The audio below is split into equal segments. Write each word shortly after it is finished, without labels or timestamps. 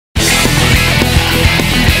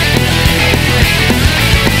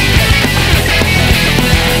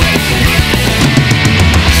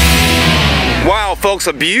folks,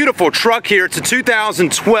 a beautiful truck here. It's a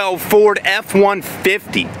 2012 Ford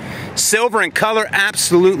F-150. Silver in color,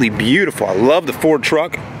 absolutely beautiful. I love the Ford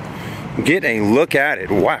truck. Get a look at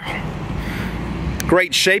it. Wow.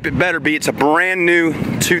 Great shape it better be. It's a brand new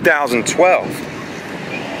 2012.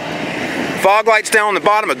 Fog lights down on the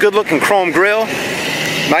bottom, a good looking chrome grille.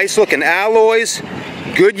 Nice looking alloys.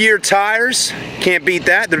 Goodyear tires. Can't beat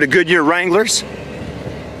that. They're the Goodyear Wranglers.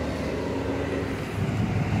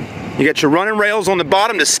 You got your running rails on the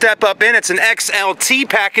bottom to step up in. It's an XLT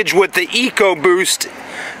package with the EcoBoost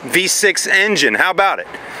V6 engine. How about it?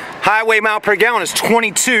 Highway mile per gallon is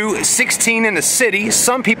 22, 16 in the city.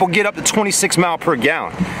 Some people get up to 26 mile per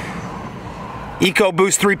gallon.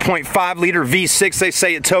 EcoBoost 3.5 liter V6, they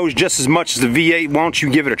say it tows just as much as the V8. Why don't you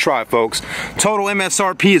give it a try, folks? Total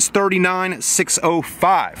MSRP is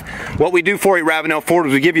 $39,605. What we do for you at Ravenel Ford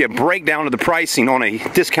is we give you a breakdown of the pricing on a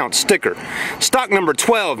discount sticker. Stock number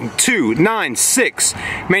 12296.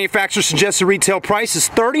 Manufacturer suggested retail price is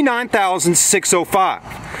 $39,605.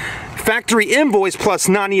 Factory invoice plus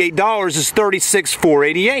 $98 is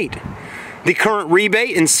 $36,488. The current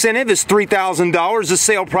rebate incentive is $3,000. The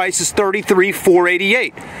sale price is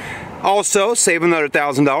 $33,488. Also, save another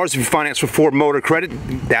 $1,000 if you finance with Ford Motor Credit.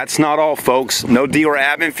 That's not all, folks. No dealer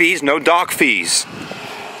admin fees, no doc fees.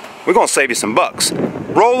 We're going to save you some bucks.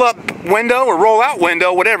 Roll up window or roll out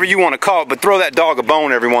window, whatever you want to call it, but throw that dog a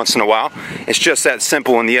bone every once in a while. It's just that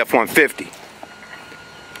simple in the F-150.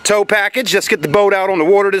 Tow package, just get the boat out on the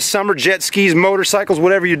water this summer, jet skis, motorcycles,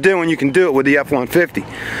 whatever you're doing, you can do it with the F-150.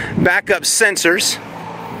 Backup sensors,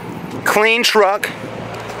 clean truck.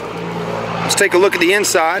 Let's take a look at the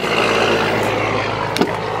inside.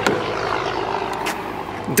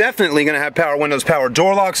 Definitely going to have power windows, power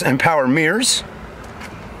door locks, and power mirrors.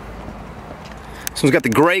 This one's got the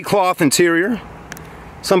gray cloth interior.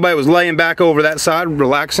 Somebody was laying back over that side,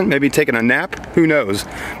 relaxing, maybe taking a nap, who knows.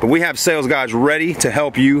 But we have sales guys ready to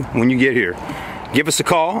help you when you get here. Give us a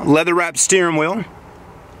call. Leather wrapped steering wheel.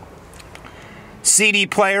 CD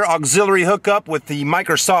player, auxiliary hookup with the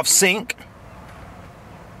Microsoft Sync.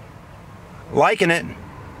 Liking it.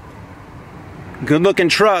 Good looking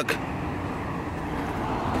truck.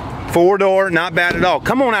 4-door, not bad at all.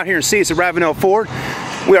 Come on out here and see us at Ravenel Ford.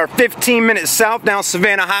 We are 15 minutes south down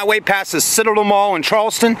Savannah Highway past the Citadel Mall in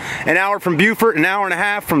Charleston, an hour from Beaufort, an hour and a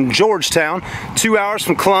half from Georgetown, 2 hours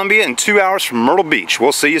from Columbia, and 2 hours from Myrtle Beach.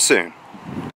 We'll see you soon.